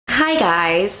Hi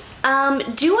guys.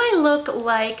 Do I look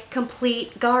like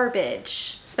complete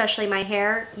garbage? Especially my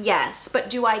hair? Yes. But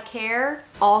do I care?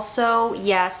 Also,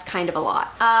 yes, kind of a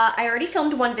lot. I already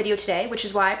filmed one video today, which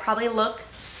is why I probably look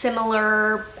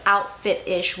similar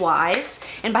outfit-ish wise.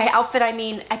 And by outfit, I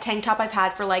mean a tank top I've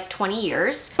had for like 20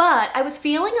 years. But I was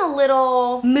feeling a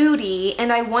little moody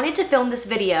and I wanted to film this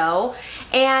video.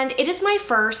 And it is my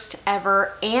first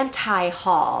ever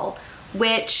anti-haul,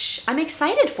 which I'm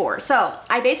excited for. So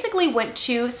I basically went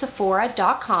to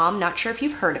Sephora.com, not sure if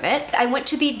you've heard of it. I went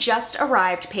to the just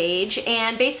arrived page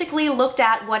and basically looked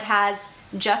at what has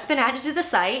just been added to the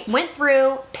site, went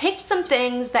through, picked some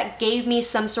things that gave me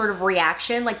some sort of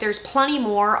reaction. Like there's plenty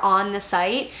more on the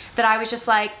site that I was just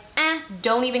like,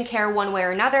 don't even care one way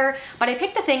or another. But I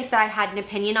picked the things that I had an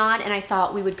opinion on and I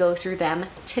thought we would go through them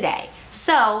today.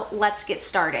 So let's get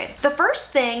started. The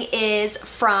first thing is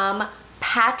from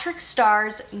Patrick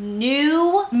Starr's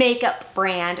new makeup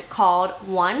brand called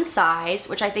One Size,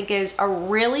 which I think is a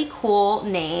really cool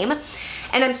name.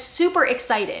 And I'm super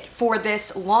excited for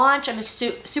this launch. I'm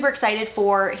super excited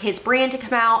for his brand to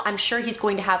come out. I'm sure he's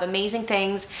going to have amazing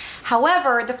things.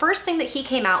 However, the first thing that he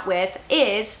came out with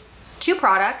is two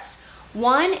products.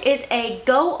 One is a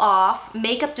Go Off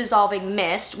Makeup Dissolving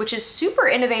Mist, which is super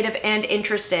innovative and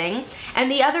interesting. And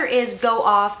the other is Go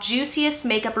Off Juiciest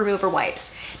Makeup Remover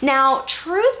Wipes. Now,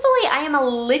 truthfully, I am a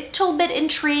little bit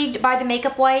intrigued by the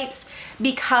makeup wipes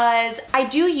because I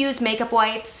do use makeup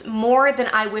wipes more than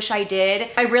I wish I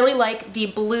did. I really like the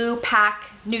blue pack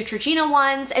Neutrogena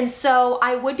ones, and so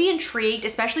I would be intrigued,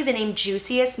 especially the name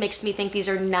Juiciest makes me think these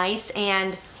are nice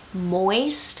and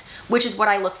moist, which is what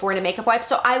I look for in a makeup wipe.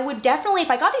 So I would definitely,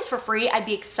 if I got these for free, I'd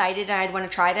be excited and I'd want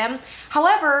to try them.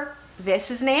 However,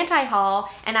 this is an anti-haul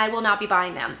and I will not be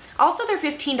buying them. Also, they're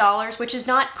 $15, which is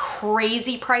not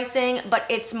crazy pricing, but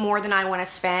it's more than I want to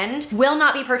spend. Will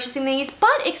not be purchasing these,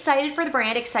 but excited for the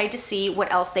brand, excited to see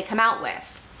what else they come out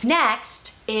with.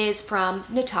 Next is from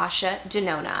Natasha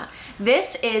Denona.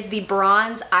 This is the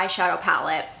bronze eyeshadow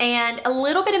palette and a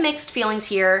little bit of mixed feelings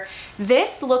here.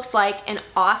 This looks like an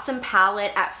awesome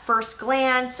palette at first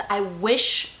glance. I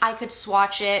wish I could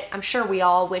swatch it. I'm sure we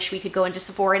all wish we could go into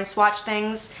Sephora and swatch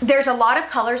things. There's a lot of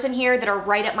colors in here that are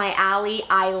right up my alley.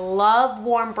 I love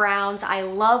warm browns. I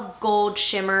love gold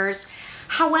shimmers.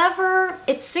 However,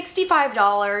 it's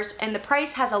 $65 and the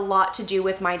price has a lot to do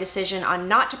with my decision on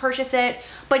not to purchase it.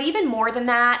 But even more than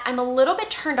that, I'm a little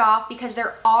bit turned off because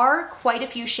there are quite a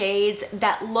few shades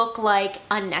that look like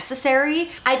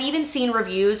unnecessary. I've even seen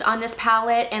reviews on this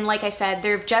palette and like I said,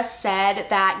 they've just said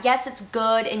that yes, it's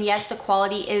good and yes, the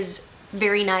quality is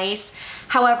very nice.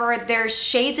 However, there's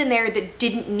shades in there that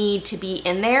didn't need to be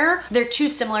in there. They're too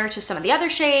similar to some of the other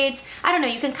shades. I don't know,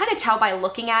 you can kind of tell by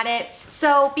looking at it.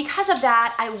 So because of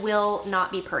that, I will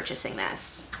not be purchasing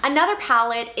this. Another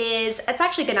palette is, it's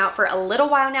actually been out for a little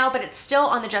while now, but it's still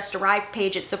on the just arrived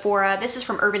page at Sephora. This is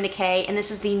from Urban Decay and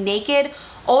this is the Naked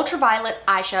Ultraviolet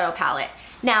Eyeshadow Palette.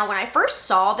 Now, when I first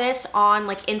saw this on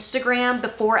like Instagram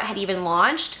before it had even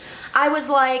launched, I was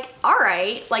like, all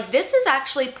right, like this is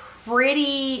actually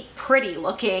pretty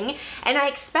looking, and I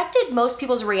expected most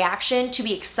people's reaction to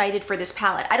be excited for this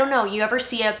palette. I don't know, you ever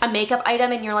see a makeup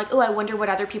item and you're like, oh, I wonder what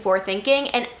other people are thinking?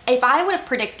 And if I would have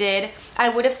predicted, I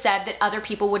would have said that other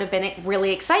people would have been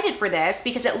really excited for this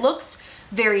because it looks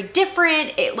very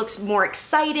different, it looks more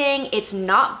exciting, it's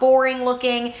not boring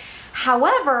looking.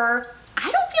 However, I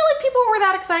don't feel like people were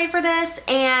that excited for this,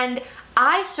 and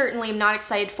I certainly am not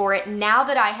excited for it now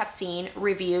that I have seen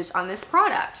reviews on this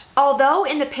product. Although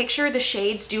in the picture the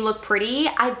shades do look pretty,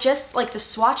 I've just like the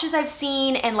swatches I've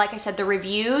seen and like I said, the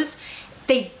reviews,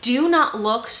 they do not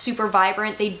look super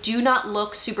vibrant. They do not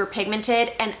look super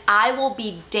pigmented, and I will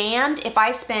be damned if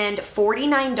I spend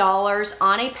 $49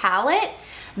 on a palette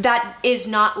that is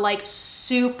not like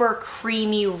super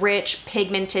creamy, rich,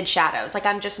 pigmented shadows. Like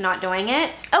I'm just not doing it.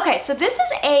 Okay, so this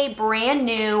is a brand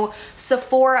new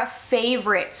Sephora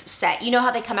favorites set. You know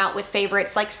how they come out with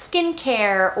favorites like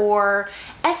skincare or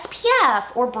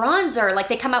SPF or bronzer, like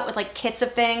they come out with like kits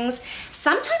of things.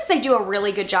 Sometimes they do a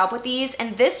really good job with these,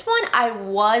 and this one I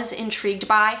was intrigued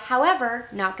by, however,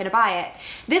 not gonna buy it.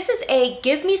 This is a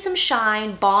Give Me Some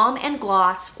Shine Balm and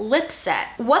Gloss Lip Set.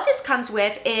 What this comes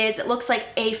with is, it looks like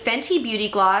a Fenty Beauty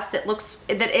gloss that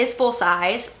is full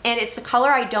size, and it's the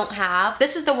color I don't have.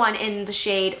 This is the one in the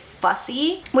shade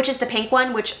Fussy, which is the pink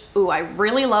one, which, ooh, I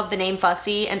really love the name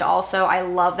Fussy, and also I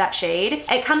love that shade.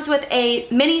 It comes with a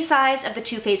mini size of the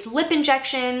Too Faced lip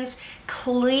injections,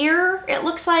 clear it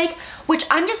looks like, which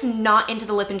I'm just not into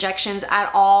the lip injections at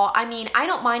all. I mean, I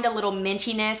don't mind a little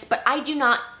mintiness, but I do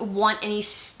not want any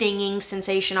stinging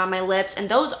sensation on my lips, and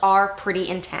those are pretty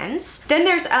intense. Then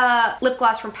there's a lip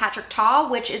gloss from Patrick Ta,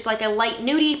 which is like a light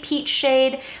nudie peach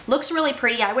shade. Looks really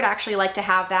pretty. I would actually like to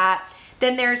have that.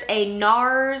 Then there's a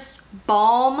NARS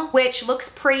balm, which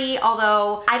looks pretty,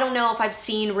 although I don't know if I've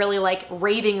seen really like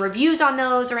raving reviews on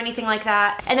those or anything like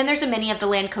that. And then there's a mini of the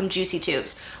Lancome Juicy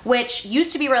Tubes, which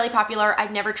used to be really popular.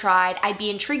 I've never tried. I'd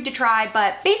be intrigued to try,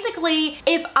 but basically,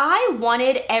 if I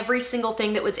wanted every single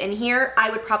thing that was in here, I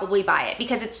would probably buy it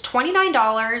because it's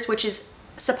 $29, which is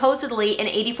supposedly an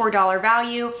 $84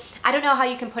 value. I don't know how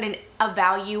you can put a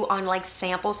value on like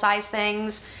sample size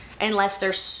things unless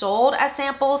they're sold as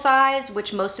sample size,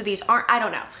 which most of these aren't. I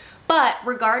don't know. But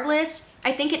regardless,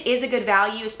 I think it is a good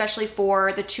value, especially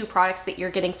for the two products that you're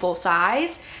getting full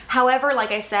size. However, like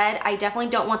I said, I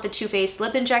definitely don't want the Too Faced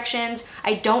lip injections.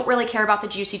 I don't really care about the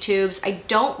Juicy Tubes. I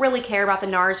don't really care about the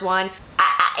NARS one.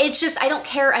 It's just, I don't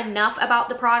care enough about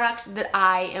the products that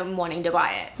I am wanting to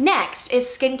buy it. Next is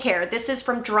skincare. This is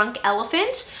from Drunk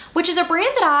Elephant, which is a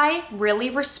brand that I really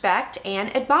respect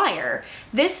and admire.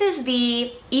 This is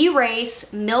the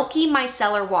Erase Milky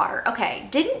Micellar Water. Okay,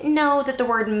 didn't know that the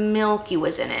word milky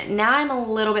was in it. Now I'm a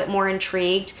little bit more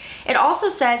intrigued. It also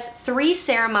says 3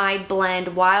 ceramide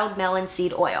blend wild melon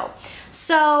seed oil.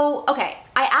 So, okay,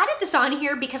 I added this on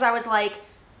here because I was like,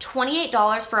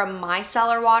 $28 for a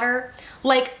micellar water?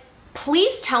 Like,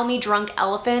 please tell me, Drunk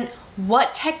Elephant,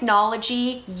 what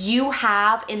technology you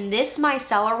have in this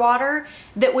micellar water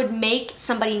that would make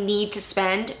somebody need to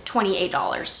spend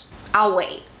 $28. I'll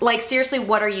wait. Like, seriously,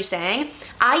 what are you saying?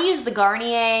 I use the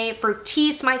Garnier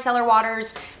Fructis micellar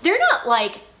waters. They're not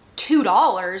like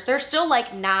 $2. They're still like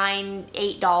 $9,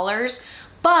 $8,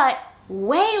 but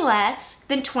way less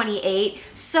than 28.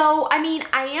 So, I mean,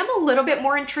 I am a little bit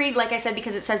more intrigued, like I said,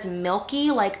 because it says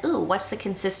milky, like, ooh, what's the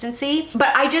consistency?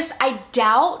 But I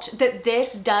doubt that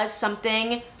this does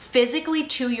something physically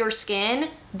to your skin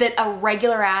that a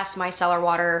regular ass micellar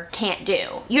water can't do.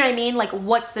 You know what I mean? Like,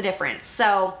 what's the difference?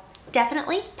 So,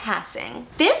 definitely passing.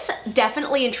 This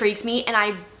definitely intrigues me, and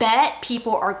I bet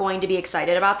people are going to be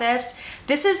excited about this.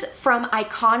 This is from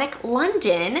Iconic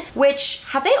London, which,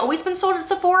 have they always been sold at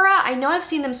Sephora? I know I've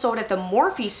seen them sold at the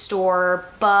Morphe store,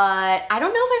 but I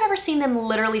don't know if I've ever seen them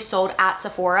literally sold at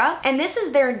Sephora. And this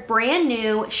is their brand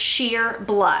new sheer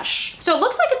blush. So it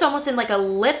looks like it's almost in like a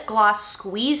lip gloss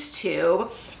squeeze tube,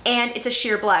 and it's a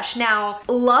sheer blush. Now,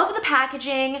 love the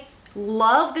packaging.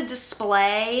 Love the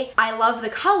display. I love the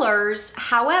colors.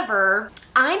 However,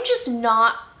 I'm just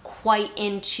not quite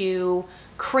into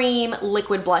cream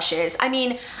liquid blushes. I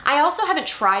mean, I also haven't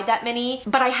tried that many,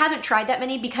 but I haven't tried that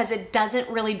many because it doesn't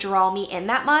really draw me in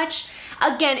that much.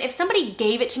 Again, if somebody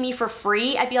gave it to me for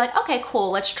free, I'd be like, okay,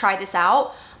 cool, let's try this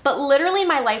out. But literally in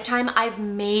my lifetime, I've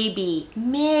maybe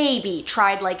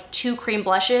tried like 2 cream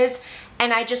blushes,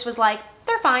 and I just was like,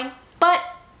 they're fine. But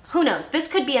who knows? This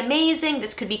could be amazing.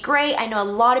 This could be great. I know a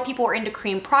lot of people are into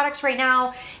cream products right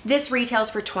now. This retails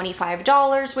for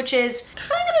 $25, which is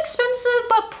kind of expensive,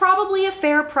 but probably a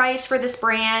fair price for this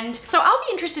brand. So I'll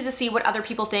be interested to see what other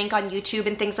people think on YouTube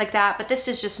and things like that, but this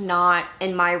is just not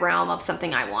in my realm of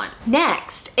something I want.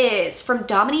 Next is from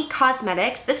Dominique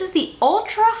Cosmetics. This is the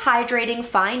Ultra Hydrating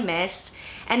Fine Mist,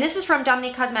 and this is from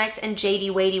Dominique Cosmetics and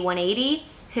JD Wadey 180.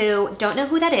 Who don't know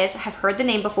who that is, have heard the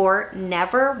name before,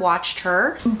 never watched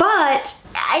her. But,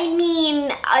 I mean,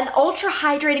 an ultra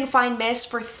hydrating fine mist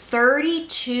for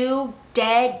 $32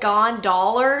 daggone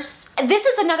dollars. This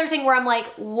is another thing where I'm like,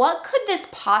 what could this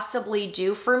possibly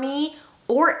do for me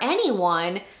or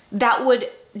anyone that would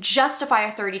justify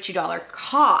a $32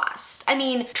 cost? I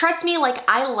mean, trust me, like,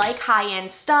 I like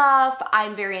high-end stuff.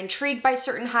 I'm very intrigued by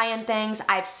certain high-end things.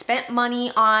 I've spent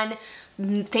money on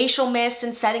facial mists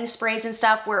and setting sprays and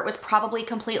stuff where it was probably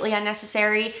completely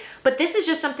unnecessary. But this is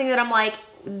just something that I'm like,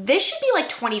 this should be like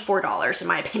 $24 in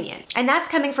my opinion. And that's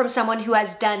coming from someone who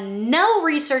has done no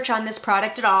research on this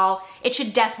product at all. It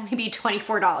should definitely be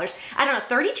 $24. I don't know,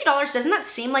 $32, doesn't that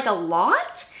seem like a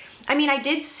lot? I mean, I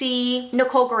did see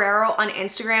Nicole Guerrero on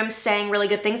Instagram saying really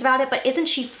good things about it, but isn't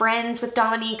she friends with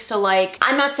Dominique? So like,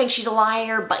 I'm not saying she's a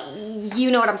liar, but you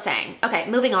know what I'm saying. Okay,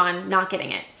 moving on, not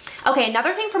getting it. Okay,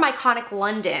 another thing from Iconic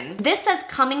London. This says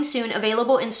coming soon,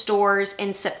 available in stores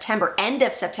in September, end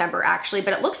of September actually,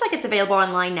 but it looks like it's available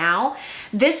online now.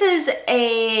 This is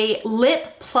a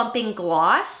lip plumping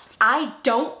gloss. I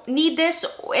don't need this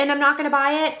and I'm not gonna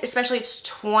buy it, especially it's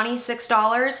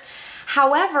 $26.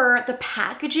 However, the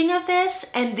packaging of this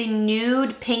and the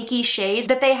nude pinky shades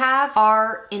that they have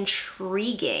are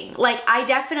intriguing. Like, I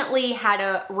definitely had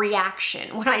a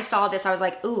reaction when I saw this. I was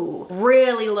like, ooh,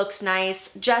 really looks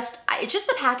nice. It's just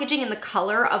the packaging and the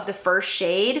color of the first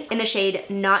shade, in the shade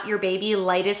Not Your Baby,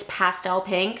 lightest pastel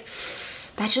pink.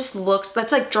 That just looks,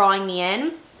 that's like drawing me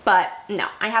in. But no,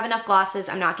 I have enough glosses,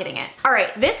 I'm not getting it. All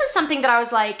right, this is something that I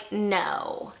was like,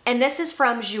 no. And this is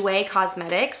from Jouer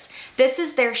Cosmetics. This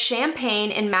is their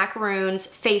Champagne and Macaroons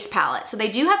face palette. So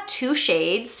they do have 2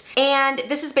 shades, and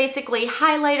this is basically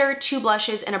highlighter, 2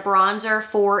 blushes, and a bronzer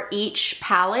for each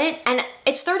palette. And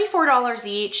it's $34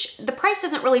 each. The price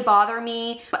doesn't really bother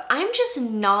me, but I'm just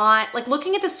not, like,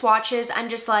 looking at the swatches, I'm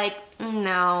just like,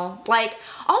 no. Like,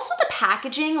 also the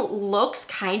packaging looks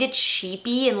kind of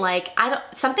cheapy, and like,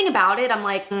 something about it, I'm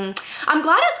like, I'm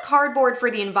glad it's cardboard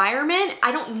for the environment.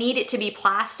 I don't need it to be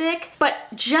plastic, but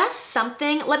just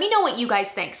something, let me know what you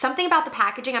guys think. Something about the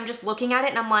packaging, I'm just looking at it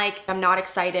and I'm like, I'm not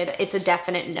excited. It's a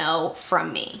definite no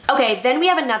from me. Okay, then we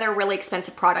have another really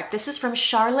expensive product. This is from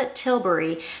Charlotte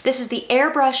Tilbury. This is the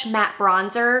Airbrush Matte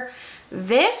Bronzer.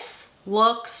 This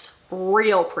looks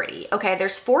real pretty. Okay,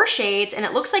 there's 4 shades, and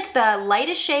it looks like the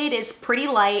lightest shade is pretty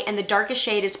light and the darkest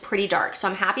shade is pretty dark. So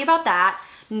I'm happy about that.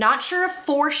 Not sure if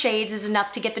 4 shades is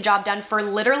enough to get the job done for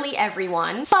literally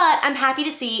everyone, but I'm happy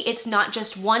to see it's not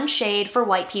just 1 shade for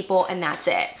white people and that's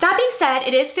it. That being said,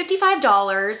 it is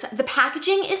 $55. The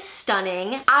packaging is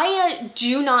stunning. I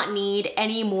do not need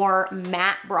any more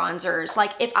matte bronzers.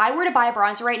 Like, if I were to buy a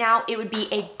bronzer right now, it would be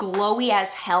a glowy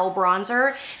as hell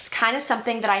bronzer. It's kind of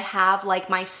something that I have like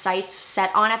my sights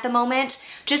set on at the moment,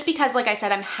 just because, like I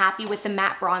said, I'm happy with the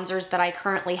matte bronzers that I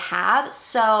currently have.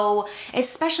 So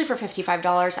especially for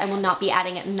 $55, I will not be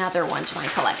adding another one to my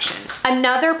collection.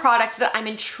 Another product that I'm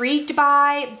intrigued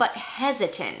by, but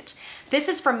hesitant. This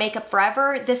is from Makeup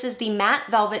Forever. This is the Matte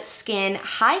Velvet Skin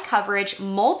High Coverage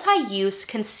Multi-Use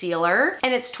Concealer,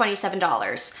 and it's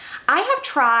 $27. I have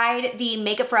tried the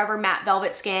Makeup Forever Matte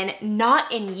Velvet Skin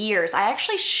not in years. I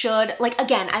actually should, like,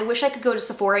 again, I wish I could go to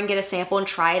Sephora and get a sample and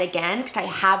try it again, because I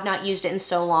have not used it in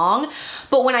so long.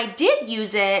 But when I did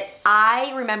use it,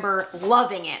 I remember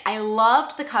loving it. I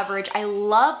loved the coverage. I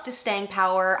loved the staying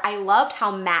power. I loved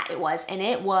how matte it was, and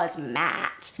it was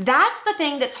matte. That's the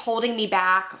thing that's holding me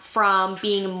back from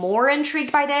being more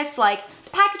intrigued by this. Like,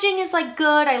 the packaging is like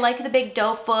good. I like the big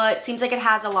doe foot. Seems like it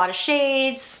has a lot of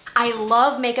shades. I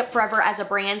love Makeup Forever as a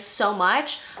brand so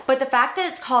much, but the fact that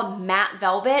it's called Matte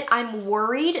Velvet, I'm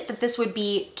worried that this would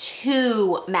be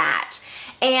too matte.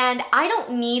 And I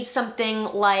don't need something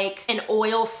like an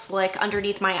oil slick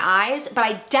underneath my eyes, but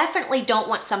I definitely don't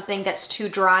want something that's too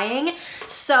drying.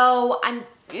 So I'm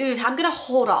gonna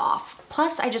hold off.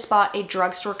 Plus, I just bought a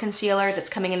drugstore concealer that's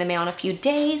coming in the mail in a few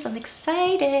days. I'm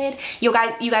excited. You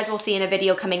guys will see in a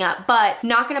video coming up, but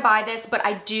not gonna buy this, but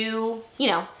I do, you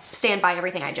know, stand by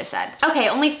everything I just said. Okay,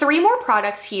 only 3 more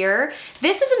products here.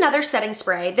 This is another setting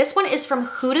spray. This one is from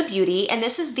Huda Beauty, and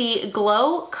this is the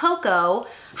Glow Cocoa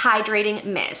Hydrating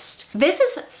Mist. This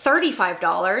is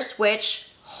 $35,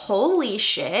 which, holy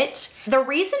shit. The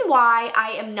reason why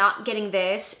I am not getting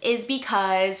this is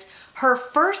because her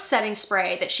first setting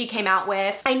spray that she came out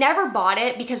with, I never bought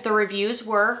it because the reviews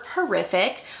were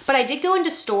horrific, but I did go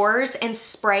into stores and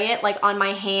spray it like on my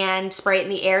hand, spray it in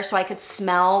the air so I could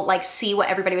smell, like see what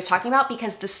everybody was talking about,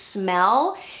 because the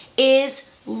smell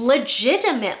is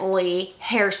legitimately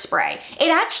hairspray. It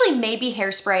actually may be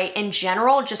hairspray in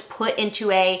general, just put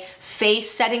into a face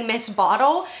setting mist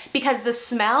bottle, because the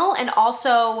smell and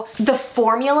also the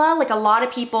formula, like a lot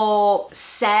of people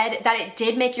said that it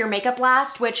did make your makeup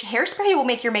last, which hairspray will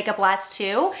make your makeup last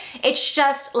too. It's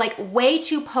just like way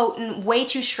too potent, way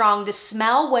too strong. The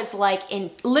smell was like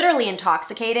literally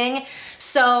intoxicating.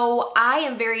 So I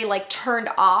am very like turned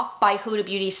off by Huda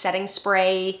Beauty's setting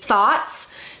spray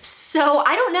thoughts. So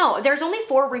I don't know. There's only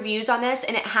 4 reviews on this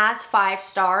and it has 5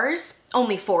 stars.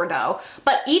 Only 4 though.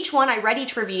 But each one I read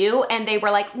each review and they were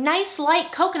like, nice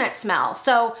light coconut smell.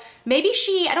 So maybe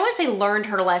she, I don't want to say learned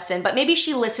her lesson, but maybe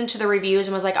she listened to the reviews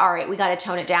and was like, all right, we got to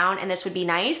tone it down and this would be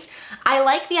nice. I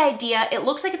like the idea. It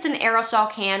looks like it's an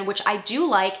aerosol can, which I do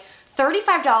like.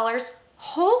 $35.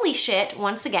 Holy shit,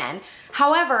 once again.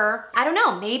 However, I don't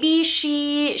know, maybe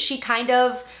she kind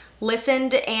of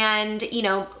listened and, you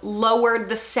know, lowered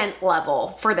the scent level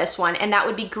for this one, and that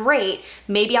would be great.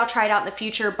 Maybe I'll try it out in the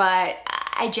future, but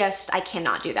I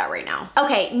cannot do that right now.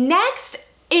 Okay,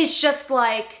 next is just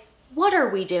like, what are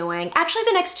we doing? Actually,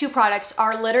 the next 2 products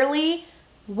are literally,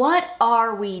 what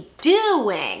are we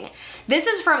doing? This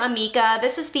is from Amika.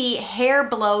 This is the Hair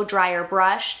Blow Dryer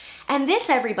Brush, and this,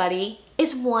 everybody,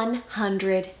 is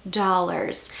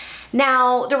 $100.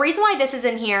 Now, the reason why this is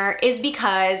in here is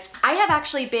because I have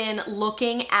actually been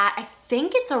looking at, I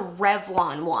think it's a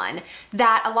Revlon one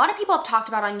that a lot of people have talked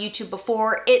about on YouTube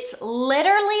before. It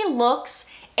literally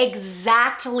looks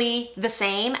exactly the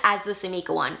same as the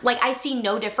Samika one. Like, I see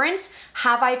no difference.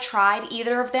 Have I tried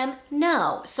either of them?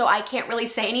 No. So I can't really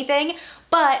say anything,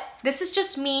 but this is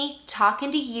just me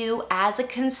talking to you as a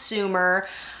consumer.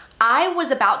 I was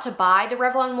about to buy the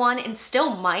Revlon one and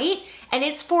still might, and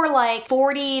it's for like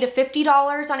 $40 to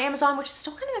 $50 on Amazon, which is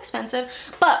still kind of expensive,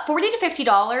 but $40 to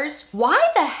 $50, why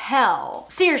the hell,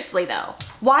 seriously though,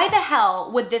 why the hell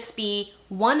would this be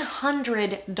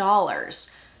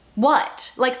 $100?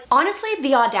 What? Like, honestly,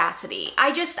 the audacity.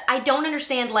 I don't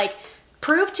understand. Like,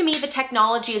 prove to me the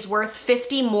technology is worth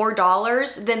 $50 more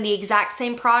than the exact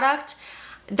same product.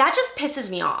 That just pisses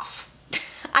me off.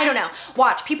 I don't know.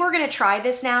 Watch, people are gonna try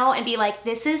this now and be like,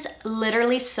 this is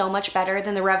literally so much better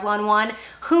than the Revlon one.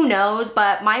 Who knows?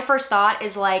 But my first thought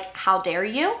is like, how dare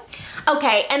you?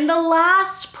 Okay, and the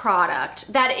last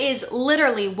product that is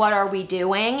literally what are we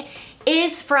doing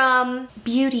is from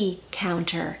Beauty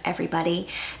Counter, everybody.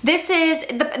 This is,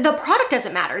 the product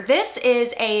doesn't matter. This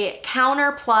is a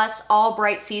Counter Plus All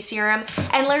Bright C Serum,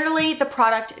 and literally the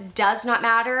product does not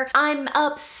matter. I'm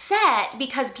upset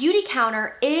because Beauty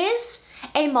Counter is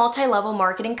a multi-level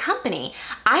marketing company.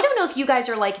 I don't know if you guys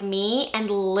are like me and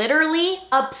literally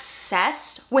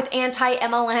obsessed with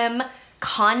anti-MLM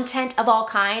content of all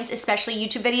kinds, especially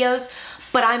YouTube videos,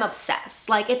 but I'm obsessed.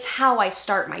 Like, it's how I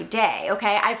start my day,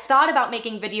 okay? I've thought about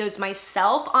making videos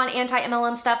myself on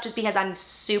anti-MLM stuff just because I'm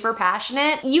super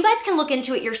passionate. You guys can look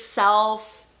into it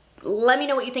yourself. Let me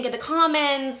know what you think in the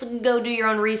comments. Go do your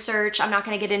own research. I'm not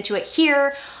gonna get into it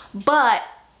here, but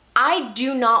I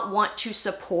do not want to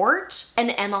support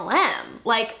an MLM.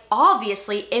 Like,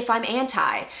 obviously, if I'm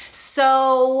anti.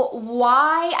 So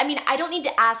why, I mean, I don't need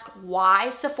to ask why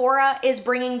Sephora is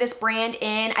bringing this brand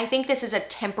in. I think this is a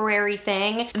temporary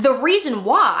thing. The reason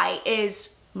why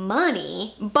is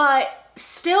money, but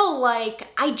still, like,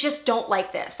 I just don't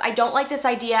like this. I don't like this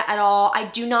idea at all. I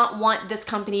do not want this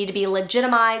company to be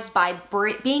legitimized by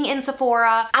being in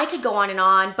Sephora. I could go on and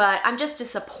on, but I'm just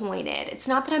disappointed. It's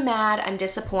not that I'm mad, I'm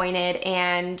disappointed,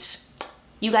 and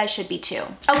you guys should be too.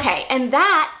 Okay, and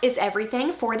that is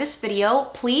everything for this video.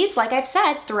 Please, like I've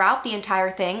said throughout the entire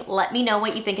thing, let me know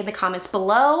what you think in the comments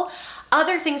below.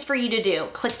 Other things for you to do,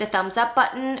 click the thumbs up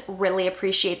button, really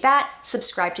appreciate that.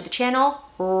 Subscribe to the channel,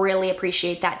 really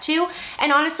appreciate that too.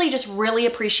 And honestly, just really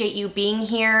appreciate you being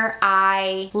here.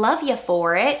 I love you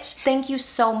for it. Thank you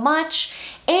so much.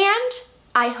 And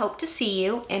I hope to see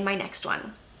you in my next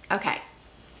one. Okay,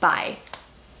 bye.